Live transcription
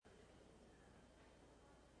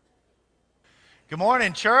Good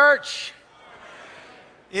morning, church.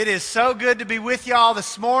 It is so good to be with y'all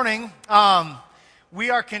this morning. We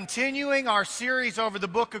are continuing our series over the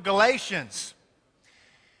book of Galatians.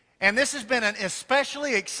 And this has been an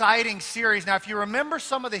especially exciting series. Now, if you remember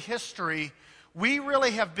some of the history, we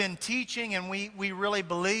really have been teaching and we really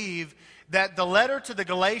believe that the letter to the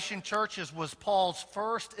Galatian churches was Paul's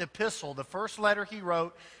first epistle, the first letter he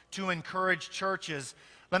wrote to encourage churches.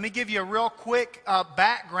 Let me give you a real quick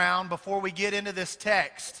background before we get into this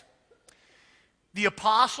text. The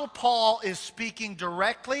Apostle Paul is speaking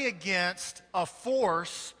directly against a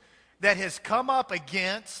force that has come up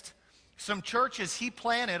against some churches he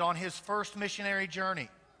planted on his first missionary journey.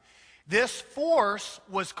 This force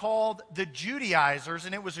was called the Judaizers,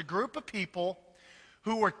 and it was a group of people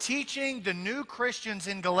who were teaching the new Christians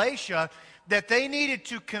in Galatia that they needed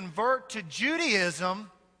to convert to Judaism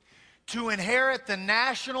to inherit the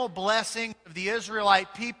national blessing of the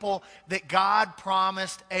Israelite people that God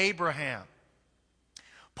promised Abraham.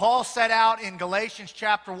 Paul set out in Galatians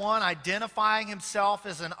chapter 1 identifying himself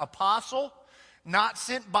as an apostle, not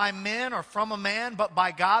sent by men or from a man, but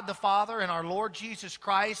by God the Father and our Lord Jesus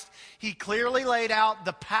Christ. He clearly laid out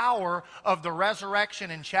the power of the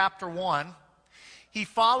resurrection in chapter 1. He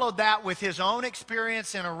followed that with his own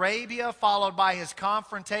experience in Arabia, followed by his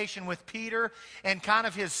confrontation with Peter, and kind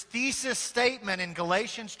of his thesis statement in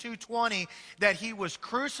Galatians 2:20 that he was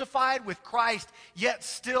crucified with Christ, yet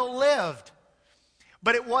still lived.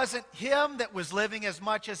 But it wasn't him that was living as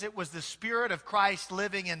much as it was the Spirit of Christ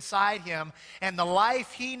living inside him. And the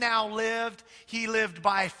life he now lived, he lived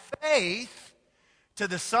by faith to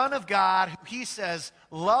the Son of God, who he says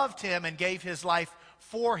loved him and gave his life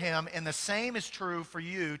for him, and the same is true for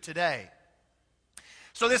you today.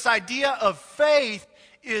 So this idea of faith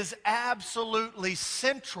is absolutely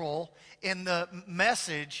central in the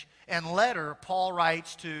message and letter Paul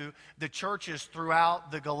writes to the churches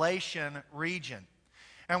throughout the Galatian region.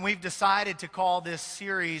 And we've decided to call this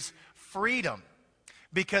series Freedom,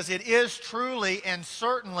 because it is truly and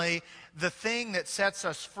certainly the thing that sets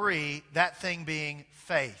us free, that thing being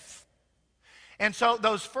faith. And so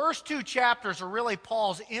those first two chapters are really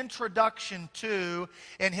Paul's introduction to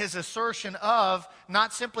and his assertion of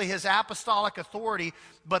not simply his apostolic authority,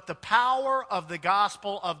 but the power of the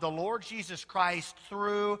gospel of the Lord Jesus Christ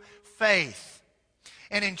through faith.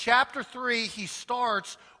 And in chapter 3, he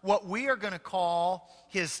starts what we are going to call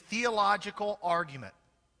his theological argument.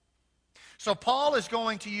 So Paul is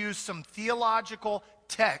going to use some theological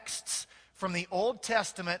texts from the Old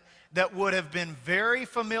Testament that would have been very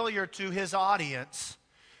familiar to his audience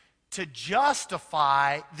to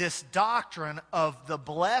justify this doctrine of the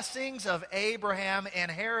blessings of Abraham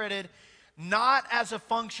inherited not as a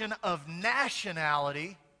function of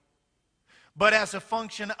nationality, but as a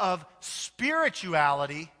function of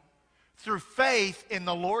spirituality through faith in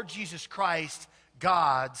the Lord Jesus Christ,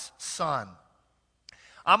 God's Son.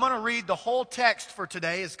 I'm going to read the whole text for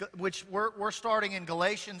today, which we're starting in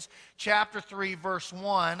Galatians chapter 3, verse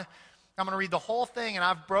 1. I'm going to read the whole thing, and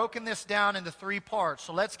I've broken this down into 3 parts.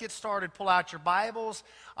 So let's get started. Pull out your Bibles,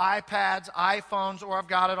 iPads, iPhones, or I've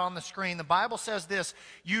got it on the screen. The Bible says this: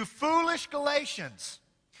 "You foolish Galatians,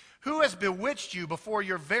 who has bewitched you? Before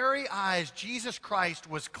your very eyes Jesus Christ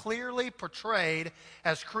was clearly portrayed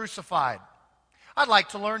as crucified. I'd like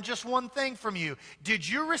to learn just one thing from you. Did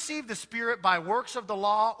you receive the Spirit by works of the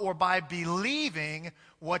law or by believing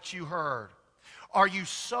what you heard? Are you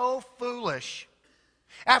so foolish?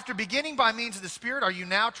 After beginning by means of the Spirit, are you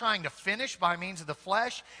now trying to finish by means of the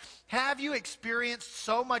flesh? Have you experienced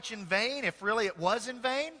so much in vain, if really it was in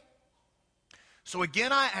vain? So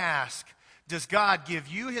again I ask, does God give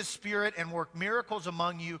you His Spirit and work miracles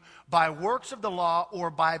among you by works of the law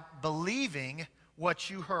or by believing what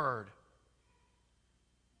you heard?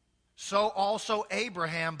 So also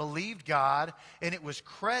Abraham believed God, and it was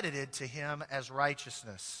credited to him as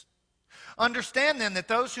righteousness. Understand then that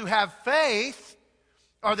those who have faith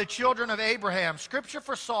are the children of Abraham. Scripture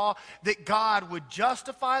foresaw that God would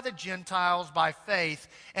justify the Gentiles by faith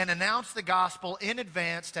and announce the gospel in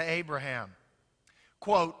advance to Abraham.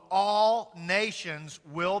 Quote, all nations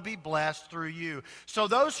will be blessed through you. So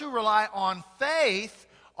those who rely on faith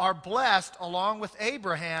are blessed along with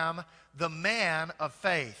Abraham, the man of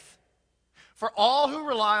faith. For all who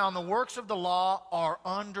rely on the works of the law are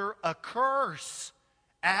under a curse.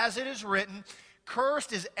 As it is written,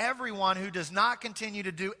 cursed is everyone who does not continue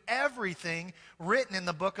to do everything written in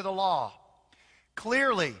the book of the law.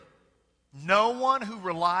 Clearly, no one who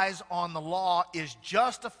relies on the law is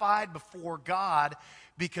justified before God,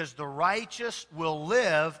 because the righteous will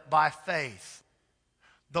live by faith.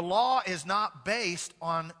 The law is not based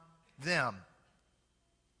on them.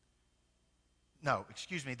 No,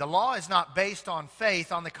 excuse me. The law is not based on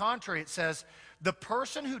faith. On the contrary, it says, the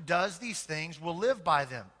person who does these things will live by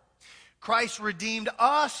them. Christ redeemed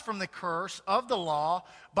us from the curse of the law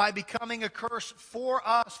by becoming a curse for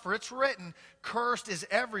us. For it's written, cursed is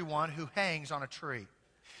everyone who hangs on a tree.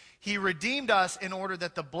 He redeemed us in order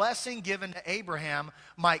that the blessing given to Abraham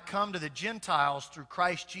might come to the Gentiles through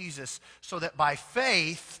Christ Jesus, so that by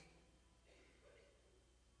faith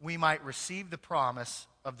we might receive the promise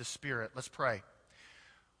of the Spirit. Let's pray.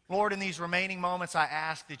 Lord, in these remaining moments, I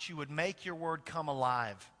ask that you would make your word come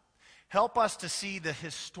alive. Help us to see the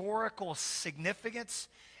historical significance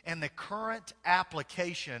and the current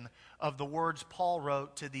application of the words Paul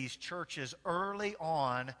wrote to these churches early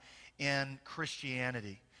on in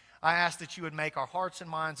Christianity. I ask that you would make our hearts and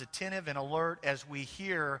minds attentive and alert as we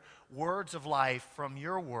hear words of life from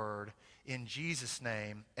your word. In Jesus'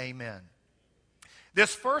 name, amen.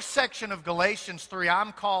 This first section of Galatians 3,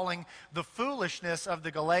 I'm calling the foolishness of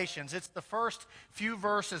the Galatians. It's the first few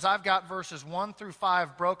verses. I've got verses 1 through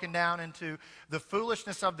 5 broken down into the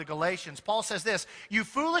foolishness of the Galatians. Paul says this, you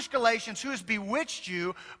foolish Galatians, who has bewitched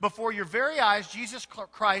you? Before your very eyes, Jesus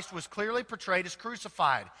Christ was clearly portrayed as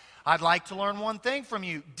crucified. I'd like to learn one thing from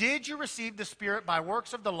you. Did you receive the Spirit by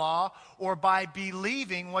works of the law or by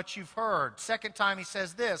believing what you've heard? Second time he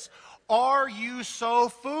says this, are you so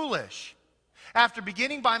foolish? After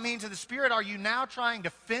beginning by means of the Spirit, are you now trying to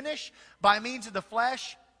finish by means of the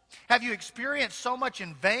flesh? Have you experienced so much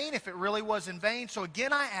in vain, if it really was in vain? So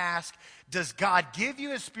again I ask, does God give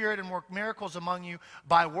you His Spirit and work miracles among you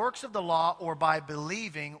by works of the law or by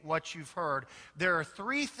believing what you've heard? There are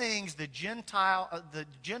three things the Gentile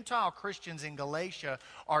Christians in Galatia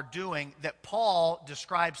are doing that Paul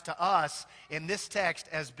describes to us in this text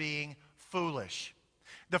as being foolish.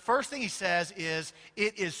 The first thing he says is,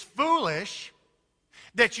 it is foolish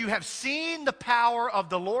that you have seen the power of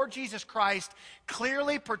the Lord Jesus Christ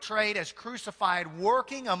clearly portrayed as crucified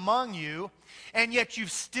working among you, and yet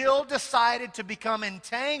you've still decided to become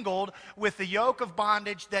entangled with the yoke of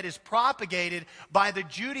bondage that is propagated by the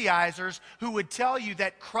Judaizers, who would tell you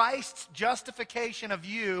that Christ's justification of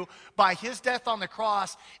you by His death on the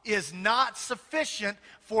cross is not sufficient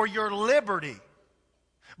for your liberty.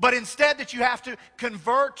 But instead that you have to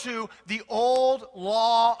convert to the old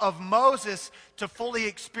law of Moses to fully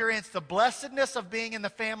experience the blessedness of being in the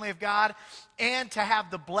family of God and to have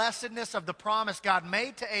the blessedness of the promise God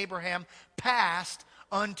made to Abraham passed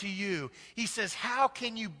unto you. He says, how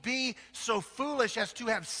can you be so foolish as to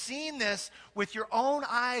have seen this with your own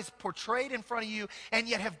eyes portrayed in front of you and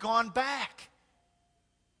yet have gone back?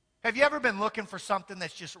 Have you ever been looking for something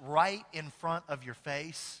that's just right in front of your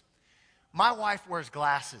face? My wife wears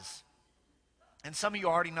glasses, and some of you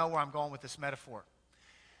already know where I'm going with this metaphor.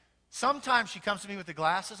 Sometimes she comes to me with the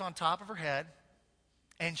glasses on top of her head,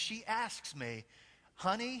 and she asks me,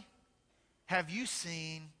 honey, have you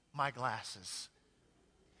seen my glasses?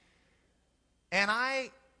 And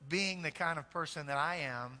I, being the kind of person that I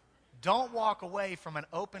am, don't walk away from an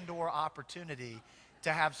open door opportunity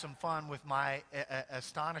to have some fun with my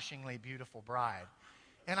astonishingly beautiful bride.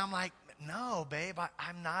 And I'm like, no, babe,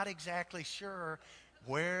 I'm not exactly sure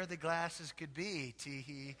where the glasses could be.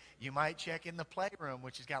 Teehee, you might check in the playroom,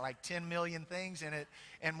 which has got like 10 million things in it,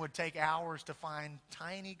 and would take hours to find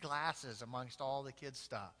tiny glasses amongst all the kids'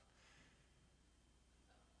 stuff.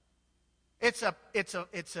 It's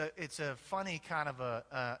a funny kind of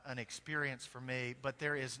an experience for me, but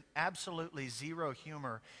there is absolutely zero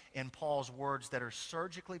humor in Paul's words that are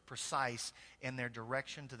surgically precise in their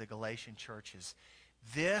direction to the Galatian churches.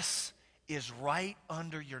 This is right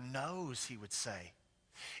under your nose, he would say.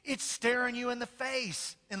 It's staring you in the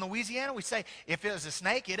face. In Louisiana, we say, if it was a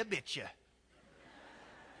snake, it'd bit you.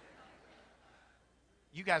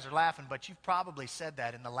 You guys are laughing, but you've probably said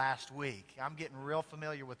that in the last week. I'm getting real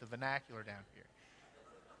familiar with the vernacular down here.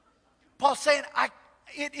 Paul's saying,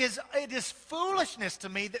 it is foolishness to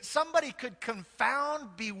me that somebody could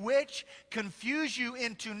confound, bewitch, confuse you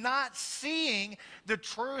into not seeing the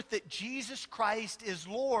truth that Jesus Christ is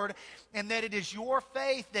Lord, and that it is your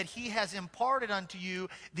faith that He has imparted unto you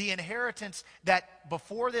the inheritance that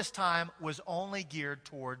before this time was only geared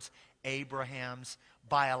towards Abraham's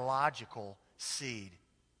biological seed.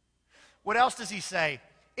 What else does he say?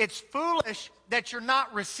 It's foolish that you're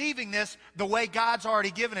not receiving this the way God's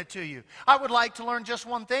already given it to you. I would like to learn just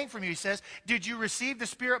one thing from you. He says, did you receive the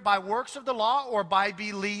Spirit by works of the law or by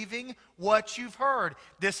believing what you've heard?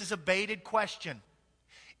 This is a baited question.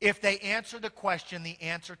 If they answer the question, the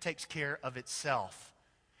answer takes care of itself.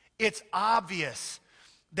 It's obvious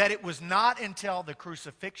that it was not until the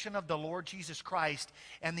crucifixion of the Lord Jesus Christ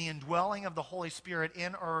and the indwelling of the Holy Spirit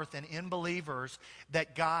in earth and in believers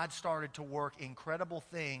that God started to work incredible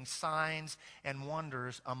things, signs and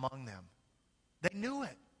wonders among them. They knew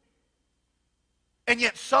it. And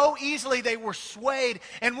yet so easily they were swayed.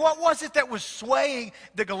 And what was it that was swaying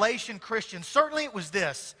the Galatian Christians? Certainly it was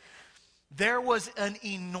this. There was an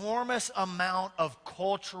enormous amount of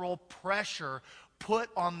cultural pressure put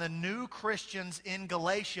on the new Christians in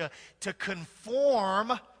Galatia to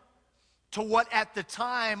conform to what at the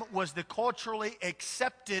time was the culturally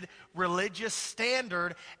accepted religious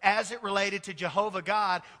standard as it related to Jehovah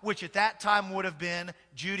God, which at that time would have been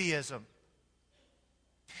Judaism.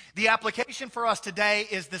 The application for us today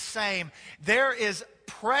is the same. There is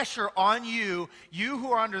pressure on you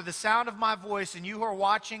who are under the sound of my voice and you who are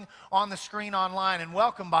watching on the screen online, and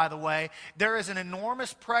welcome, by the way. There is an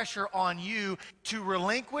enormous pressure on you to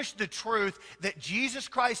relinquish the truth that Jesus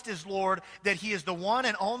Christ is Lord, that He is the one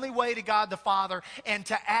and only way to God the Father, and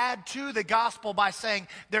to add to the gospel by saying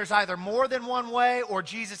there's either more than one way, or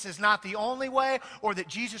Jesus is not the only way, or that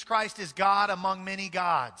Jesus Christ is God among many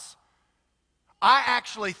gods. I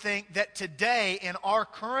actually think that today, in our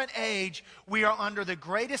current age, we are under the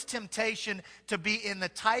greatest temptation to be in the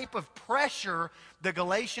type of pressure the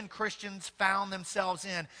Galatian Christians found themselves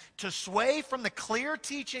in, to sway from the clear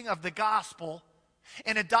teaching of the gospel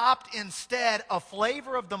and adopt instead a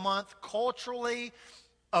flavor of the month, culturally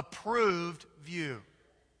approved view.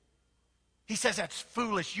 He says that's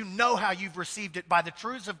foolish. You know how you've received it, by the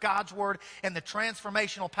truths of God's Word and the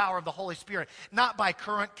transformational power of the Holy Spirit, not by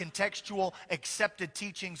current contextual accepted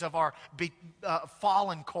teachings of our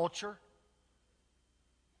fallen culture.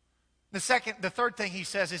 The third thing he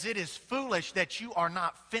says is it is foolish that you are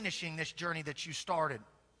not finishing this journey that you started.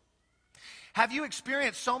 Have you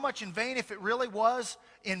experienced so much in vain if it really was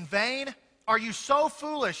in vain? Are you so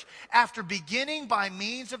foolish after beginning by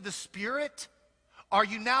means of the Spirit? Are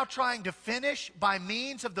you now trying to finish by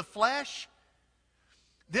means of the flesh?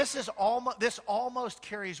 This almost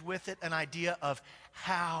carries with it an idea of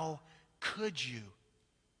how could you?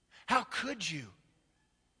 How could you?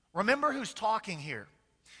 Remember who's talking here.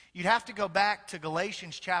 You'd have to go back to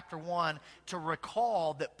Galatians chapter 1 to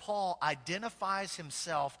recall that Paul identifies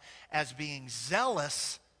himself as being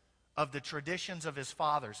zealous of the traditions of his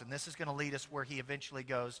fathers. And this is going to lead us where he eventually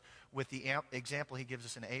goes with the example he gives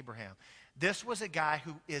us in Abraham. This was a guy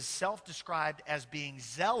who is self-described as being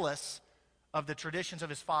zealous of the traditions of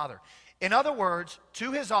his father. In other words,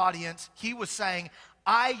 to his audience, he was saying,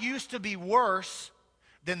 I used to be worse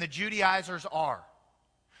than the Judaizers are.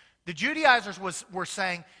 The Judaizers were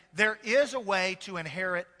saying, there is a way to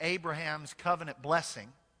inherit Abraham's covenant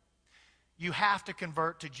blessing. You have to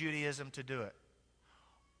convert to Judaism to do it.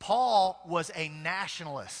 Paul was a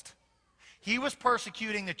nationalist. He was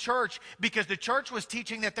persecuting the church because the church was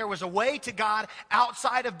teaching that there was a way to God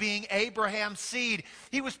outside of being Abraham's seed.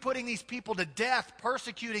 He was putting these people to death,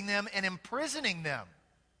 persecuting them, and imprisoning them.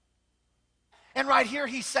 And right here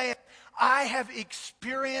he's saying, I have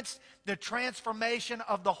experienced the transformation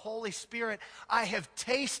of the Holy Spirit. I have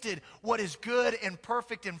tasted what is good and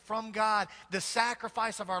perfect and from God, the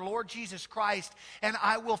sacrifice of our Lord Jesus Christ, and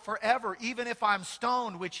I will forever, even if I'm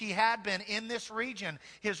stoned, which he had been in this region,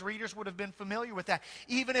 his readers would have been familiar with that.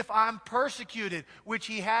 Even if I'm persecuted, which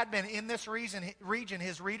he had been in this region,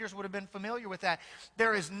 his readers would have been familiar with that.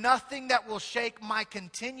 There is nothing that will shake my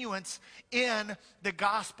continuance in the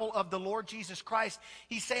gospel of the Lord Jesus Christ.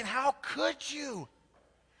 He's saying, how could you?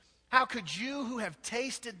 How could you who have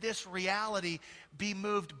tasted this reality be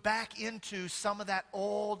moved back into some of that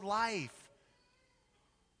old life?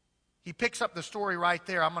 He picks up the story right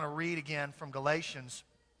there. I'm going to read again from Galatians.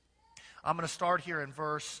 I'm going to start here in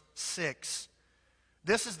verse 6.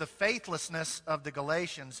 This is the faithlessness of the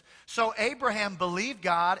Galatians. So Abraham believed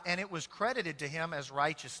God, and it was credited to him as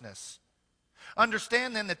righteousness.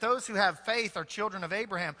 Understand then that those who have faith are children of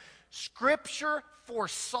Abraham. Scripture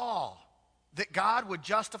foresaw that God would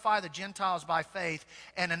justify the Gentiles by faith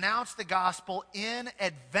and announce the gospel in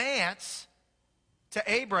advance to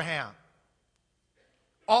Abraham.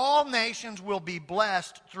 All nations will be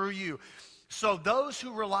blessed through you. So those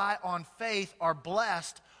who rely on faith are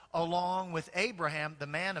blessed along with Abraham, the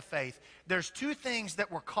man of faith. There's two things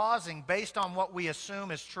that were causing, based on what we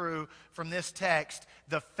assume is true from this text,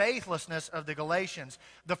 the faithlessness of the Galatians.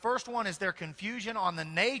 The first one is their confusion on the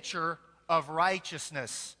nature of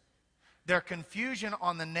righteousness. Their confusion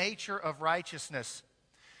on the nature of righteousness.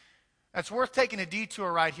 It's worth taking a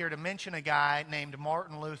detour right here to mention a guy named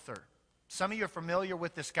Martin Luther. Some of you are familiar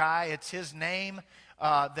with this guy. It's his name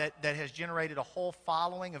that has generated a whole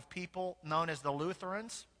following of people known as the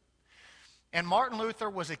Lutherans. And Martin Luther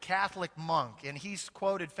was a Catholic monk, and he's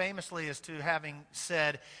quoted famously as to having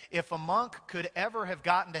said, "If a monk could ever have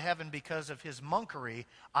gotten to heaven because of his monkery,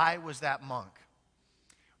 I was that monk."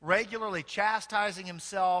 Regularly chastising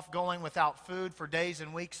himself, going without food for days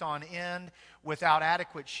and weeks on end, without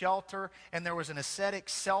adequate shelter, and there was an ascetic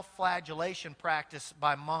self-flagellation practice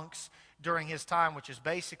by monks during his time, which is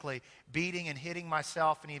basically beating and hitting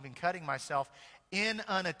myself and even cutting myself in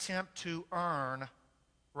an attempt to earn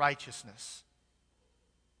righteousness.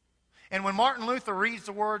 And when Martin Luther reads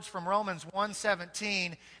the words from Romans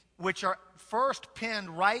 1:17, which are first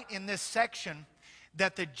penned right in this section,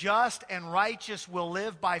 that the just and righteous will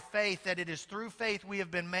live by faith, that it is through faith we have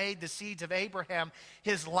been made the seeds of Abraham,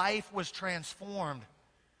 his life was transformed.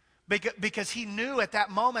 Because he knew at that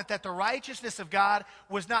moment that the righteousness of God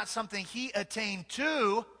was not something he attained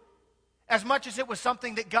to, as much as it was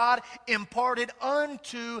something that God imparted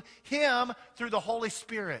unto him through the Holy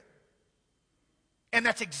Spirit. And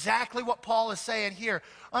that's exactly what Paul is saying here.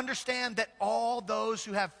 Understand that all those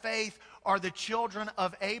who have faith are the children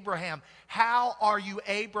of Abraham. How are you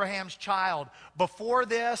Abraham's child? Before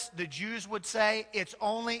this, the Jews would say it's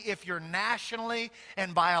only if you're nationally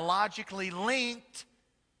and biologically linked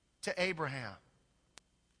to Abraham.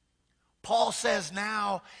 Paul says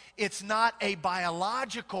now it's not a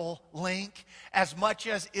biological link as much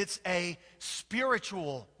as it's a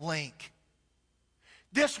spiritual link.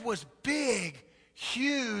 This was big,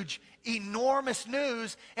 huge, enormous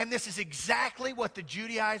news, and this is exactly what the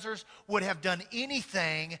Judaizers would have done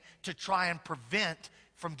anything to try and prevent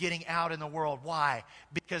from getting out in the world. Why?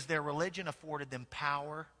 Because their religion afforded them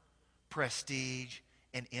power, prestige,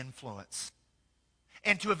 and influence.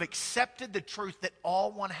 And to have accepted the truth that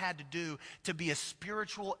all one had to do to be a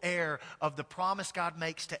spiritual heir of the promise God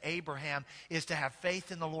makes to Abraham is to have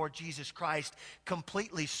faith in the Lord Jesus Christ,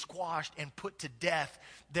 completely squashed and put to death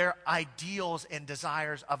their ideals and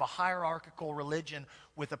desires of a hierarchical religion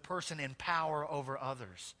with a person in power over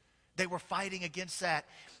others. They were fighting against that.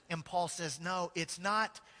 And Paul says, no, it's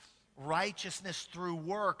not righteousness through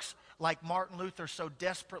works like Martin Luther so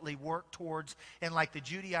desperately worked towards and like the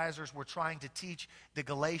Judaizers were trying to teach the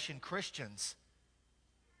Galatian Christians.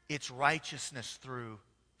 It's righteousness through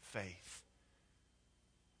faith.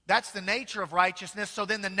 That's the nature of righteousness. So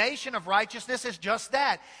then the nation of righteousness is just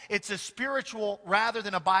that. It's a spiritual rather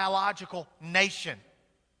than a biological nation,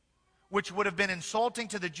 which would have been insulting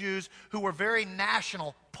to the Jews who were very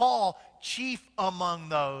national. Paul, chief among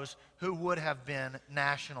those who would have been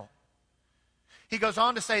national. He goes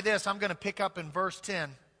on to say this, I'm going to pick up in verse 10.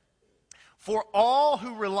 For all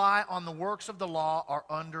who rely on the works of the law are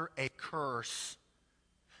under a curse.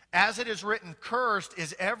 As it is written, cursed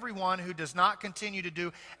is everyone who does not continue to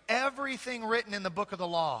do everything written in the book of the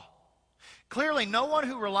law. Clearly, no one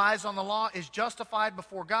who relies on the law is justified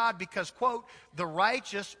before God because, quote, the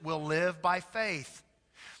righteous will live by faith.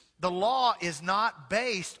 The law is not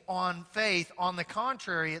based on faith. On the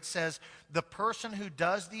contrary, it says, the person who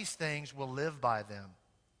does these things will live by them.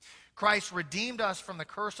 Christ redeemed us from the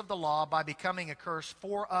curse of the law by becoming a curse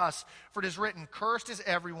for us. For it is written, cursed is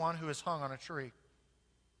everyone who is hung on a tree.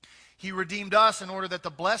 He redeemed us in order that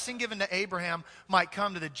the blessing given to Abraham might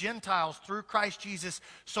come to the Gentiles through Christ Jesus,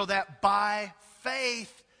 so that by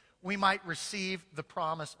faith we might receive the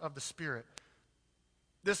promise of the Spirit.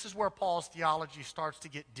 This is where Paul's theology starts to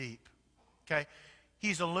get deep. Okay?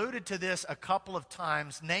 He's alluded to this a couple of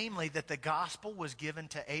times, namely that the gospel was given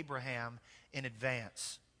to Abraham in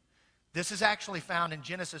advance. This is actually found in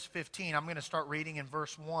Genesis 15. I'm going to start reading in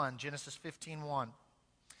verse 1, Genesis 15:1.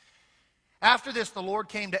 After this, the Lord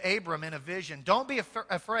came to Abram in a vision. Don't be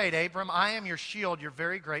afraid, Abram. I am your shield, your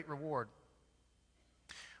very great reward.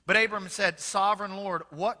 But Abram said, Sovereign Lord,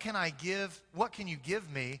 what can you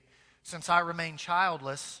give me, since I remain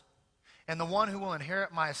childless, and the one who will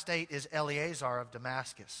inherit my estate is Eleazar of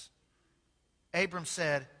Damascus? Abram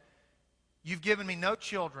said, You've given me no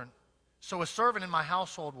children, so a servant in my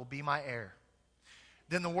household will be my heir.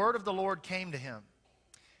 Then the word of the Lord came to him.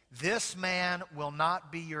 This man will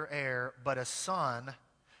not be your heir, but a son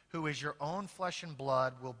who is your own flesh and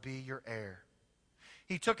blood will be your heir.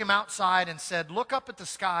 He took him outside and said, Look up at the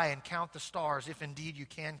sky and count the stars, if indeed you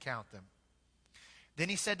can count them. Then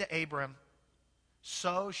he said to Abram,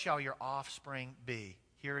 So shall your offspring be.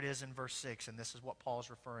 Here it is in verse 6, and this is what Paul's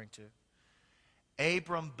referring to.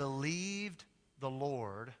 Abram believed the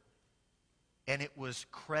Lord, and it was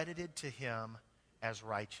credited to him as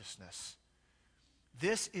righteousness.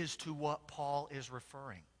 This is to what Paul is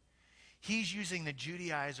referring. He's using the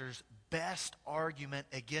Judaizers' best argument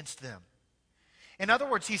against them. In other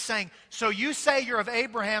words, he's saying, so you say you're of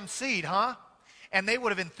Abraham's seed, huh? And they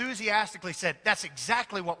would have enthusiastically said, that's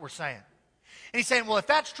exactly what we're saying. And he's saying, well, if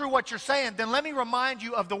that's true what you're saying, then let me remind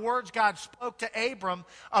you of the words God spoke to Abram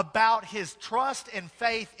about his trust and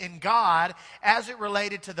faith in God as it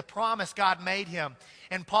related to the promise God made him.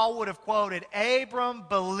 And Paul would have quoted, Abram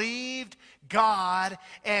believed God,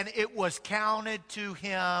 and it was counted to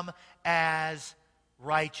him as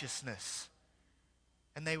righteousness.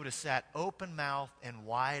 And they would have sat open-mouthed and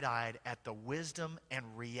wide-eyed at the wisdom and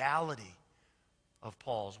reality of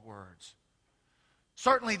Paul's words.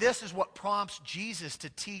 Certainly this is what prompts Jesus to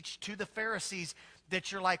teach to the Pharisees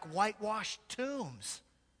that you're like whitewashed tombs.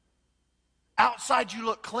 Outside you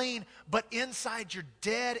look clean, but inside you're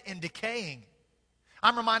dead and decaying.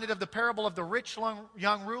 I'm reminded of the parable of the rich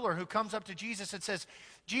young ruler who comes up to Jesus and says,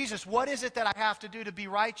 Jesus, what is it that I have to do to be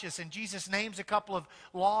righteous? And Jesus names a couple of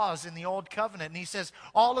laws in the Old Covenant. And he says,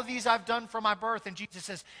 all of these I've done from my birth. And Jesus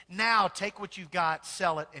says, now take what you've got,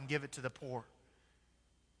 sell it, and give it to the poor.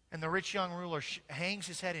 And the rich young ruler hangs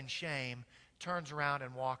his head in shame, turns around,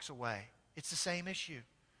 and walks away. It's the same issue.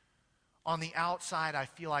 On the outside, I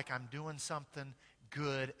feel like I'm doing something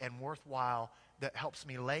good and worthwhile that helps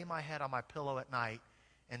me lay my head on my pillow at night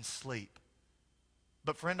and sleep.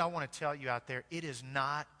 But friend, I want to tell you out there, it is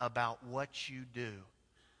not about what you do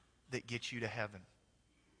that gets you to heaven.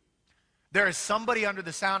 There is somebody under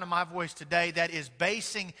the sound of my voice today that is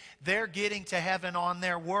basing their getting to heaven on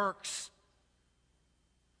their works.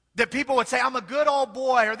 That people would say, I'm a good old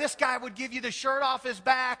boy, or this guy would give you the shirt off his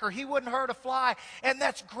back, or he wouldn't hurt a fly. And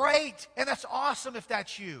that's great, and that's awesome if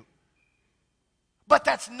that's you. But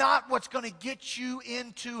that's not what's going to get you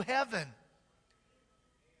into heaven.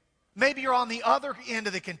 Maybe you're on the other end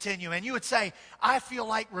of the continuum, and you would say, I feel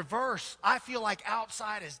like reverse. I feel like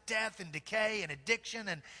outside is death and decay and addiction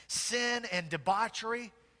and sin and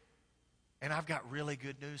debauchery. And I've got really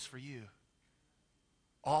good news for you.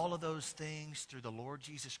 All of those things through the Lord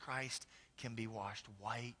Jesus Christ can be washed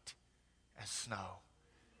white as snow.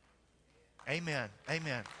 Amen.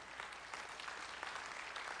 Amen.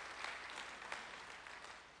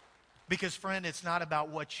 Because, friend, it's not about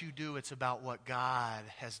what you do, it's about what God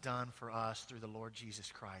has done for us through the Lord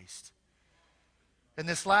Jesus Christ. In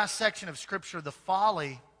this last section of Scripture, the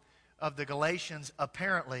folly of the Galatians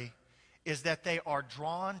apparently is that they are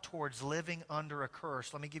drawn towards living under a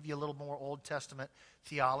curse. Let me give you a little more Old Testament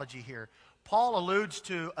theology here. Paul alludes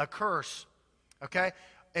to a curse, okay?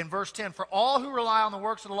 In verse 10, for all who rely on the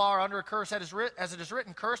works of the law are under a curse, as it is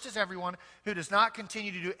written, cursed is everyone who does not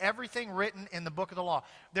continue to do everything written in the book of the law.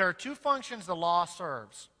 There are two functions the law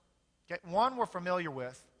serves. Okay? One we're familiar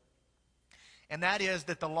with, and that is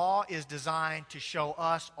that the law is designed to show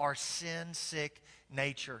us our sin-sick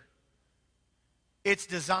nature. It's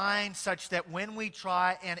designed such that when we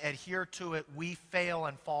try and adhere to it, we fail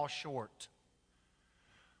and fall short.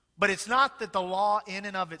 But it's not that the law in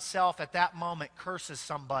and of itself at that moment curses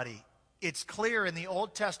somebody. It's clear in the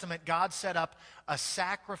Old Testament, God set up a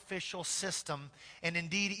sacrificial system and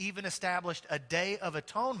indeed even established a day of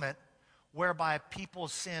atonement whereby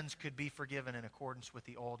people's sins could be forgiven in accordance with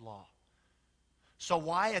the old law. So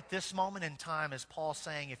why at this moment in time is Paul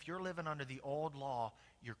saying, if you're living under the old law,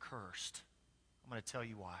 you're cursed? I'm going to tell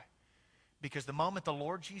you why. Because the moment the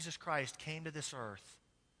Lord Jesus Christ came to this earth,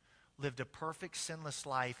 lived a perfect sinless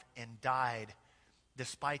life, and died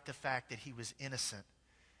despite the fact that he was innocent,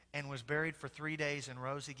 and was buried for 3 days and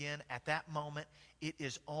rose again, at that moment, it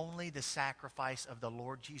is only the sacrifice of the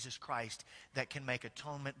Lord Jesus Christ that can make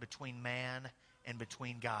atonement between man and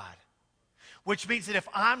between God. Which means that if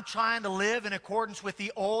I'm trying to live in accordance with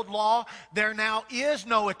the old law, there now is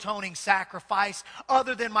no atoning sacrifice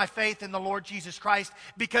other than my faith in the Lord Jesus Christ,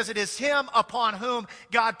 because it is Him upon whom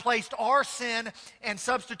God placed our sin and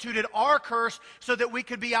substituted our curse so that we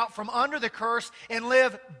could be out from under the curse and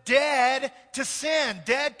live dead to sin,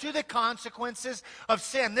 dead to the consequences of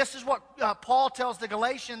sin. This is what Paul tells the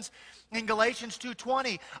Galatians in Galatians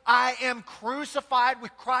 2:20, I am crucified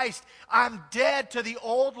with Christ. I'm dead to the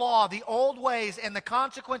old law, the old ways, and the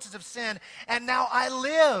consequences of sin. And now I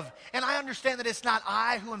live. And I understand that it's not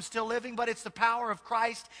I who am still living, but it's the power of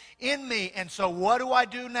Christ in me. And so what do I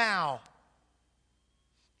do now?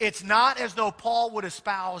 It's not as though Paul would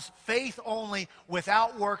espouse faith only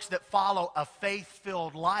without works that follow a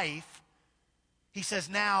faith-filled life. He says,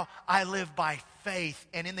 now I live by faith.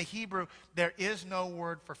 And in the Hebrew, there is no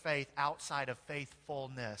word for faith outside of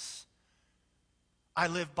faithfulness. I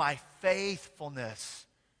live by faithfulness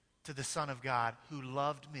to the Son of God who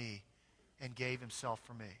loved me and gave himself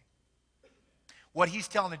for me. What he's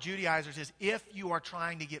telling the Judaizers is, if you are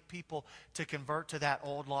trying to get people to convert to that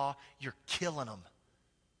old law, you're killing them.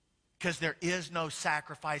 Because there is no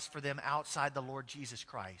sacrifice for them outside the Lord Jesus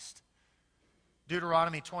Christ.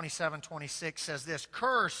 Deuteronomy 27:26 says this,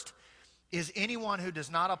 cursed is anyone who does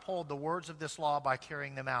not uphold the words of this law by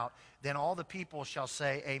carrying them out. Then all the people shall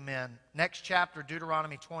say amen. Next chapter,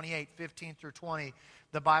 Deuteronomy 28, 15 through 20,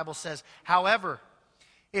 the Bible says, however,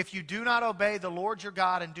 if you do not obey the Lord your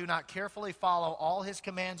God and do not carefully follow all his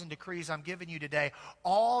commands and decrees I'm giving you today,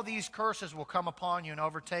 all these curses will come upon you and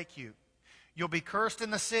overtake you. You'll be cursed in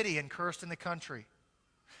the city and cursed in the country.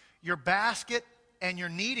 Your basket and your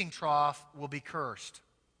kneading trough will be cursed.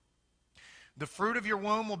 The fruit of your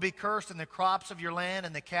womb will be cursed, and the crops of your land,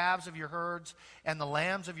 and the calves of your herds, and the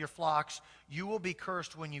lambs of your flocks. You will be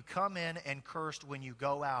cursed when you come in, and cursed when you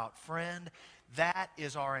go out. Friend, that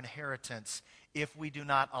is our inheritance if we do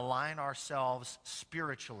not align ourselves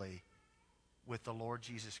spiritually with the Lord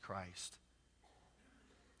Jesus Christ.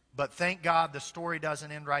 But thank God the story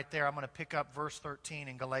doesn't end right there. I'm going to pick up verse 13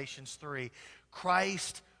 in Galatians 3.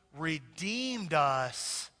 Christ redeemed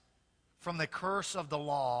us from the curse of the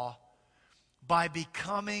law by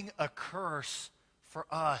becoming a curse for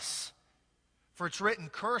us. For it's written,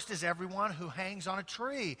 cursed is everyone who hangs on a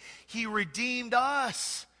tree. He redeemed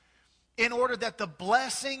us in order that the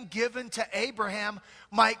blessing given to Abraham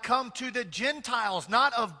might come to the Gentiles,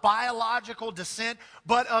 not of biological descent,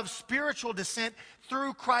 but of spiritual descent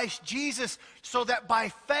through Christ Jesus, so that by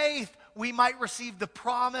faith we might receive the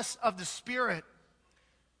promise of the Spirit.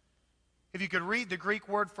 If you could read the Greek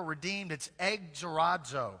word for redeemed, it's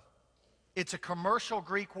exorazo. It's a commercial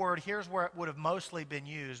Greek word. Here's where it would have mostly been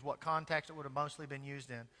used, what context it would have mostly been used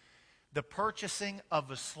in. The purchasing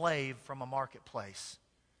of a slave from a marketplace.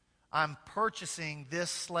 I'm purchasing this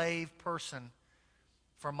slave person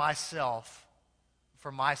for myself,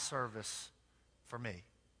 for my service, for me.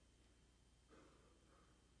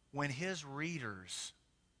 When his readers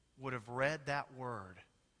would have read that word,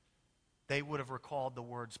 they would have recalled the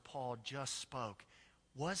words Paul just spoke.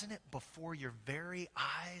 Wasn't it before your very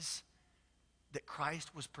eyes that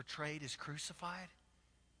Christ was portrayed as crucified?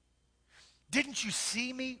 Didn't you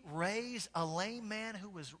see me raise a lame man who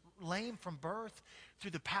was lame from birth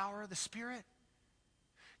through the power of the Spirit?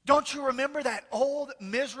 Don't you remember that old,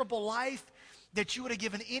 miserable life that you would have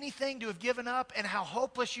given anything to have given up, and how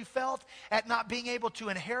hopeless you felt at not being able to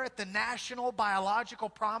inherit the national biological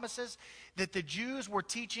promises that the Jews were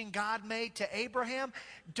teaching God made to Abraham?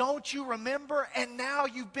 Don't you remember? And now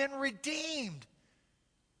you've been redeemed.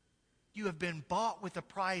 You have been bought with a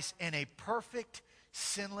price, and a perfect,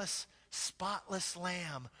 sinless, spotless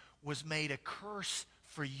lamb was made a curse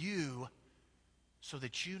for you so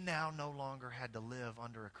that you now no longer had to live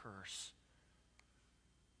under a curse.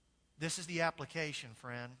 This is the application,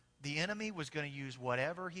 friend. The enemy was going to use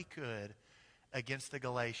whatever he could against the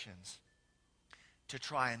Galatians to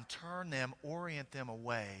try and turn them, orient them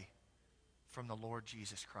away from the Lord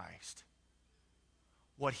Jesus Christ.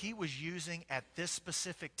 What he was using at this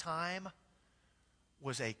specific time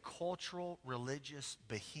was a cultural, religious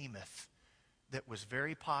behemoth that was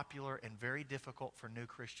very popular and very difficult for new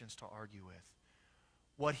Christians to argue with.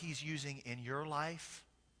 What he's using in your life,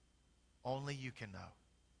 only you can know.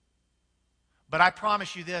 But I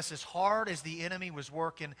promise you this, as hard as the enemy was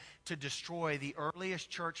working to destroy the earliest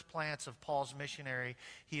church plants of Paul's missionary,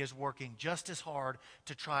 he is working just as hard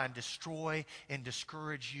to try and destroy and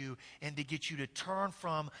discourage you and to get you to turn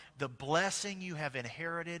from the blessing you have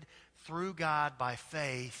inherited through God by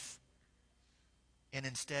faith and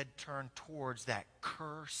instead turn towards that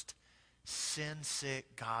cursed,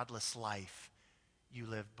 sin-sick, godless life you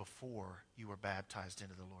lived before you were baptized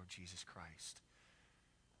into the Lord Jesus Christ.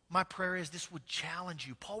 My prayer is this would challenge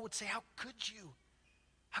you. Paul would say, how could you?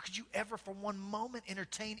 How could you ever for one moment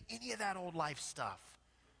entertain any of that old life stuff?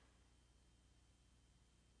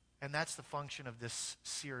 And that's the function of this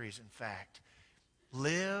series, in fact.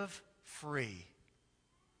 Live free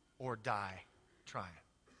or die trying.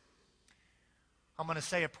 I'm going to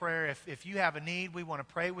say a prayer. If you have a need, we want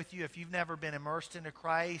to pray with you. If you've never been immersed into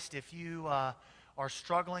Christ, if you are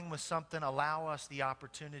struggling with something, allow us the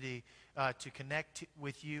opportunity to connect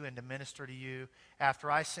with you and to minister to you.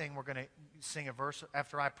 After I sing, we're going to sing a verse.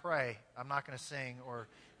 After I pray, I'm not going to sing or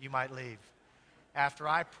you might leave. After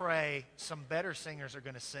I pray, some better singers are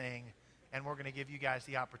going to sing, and we're going to give you guys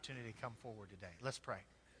the opportunity to come forward today. Let's pray.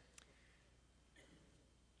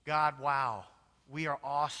 God, wow, we are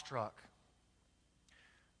awestruck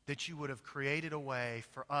that you would have created a way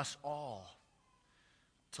for us all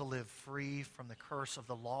to live free from the curse of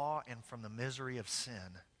the law and from the misery of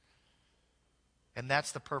sin. And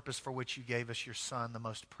that's the purpose for which you gave us your Son, the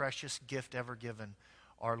most precious gift ever given,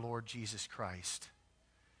 our Lord Jesus Christ.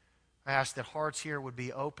 I ask that hearts here would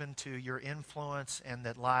be open to your influence and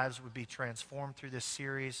that lives would be transformed through this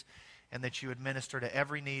series and that you would minister to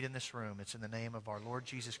every need in this room. It's in the name of our Lord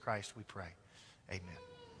Jesus Christ we pray. Amen.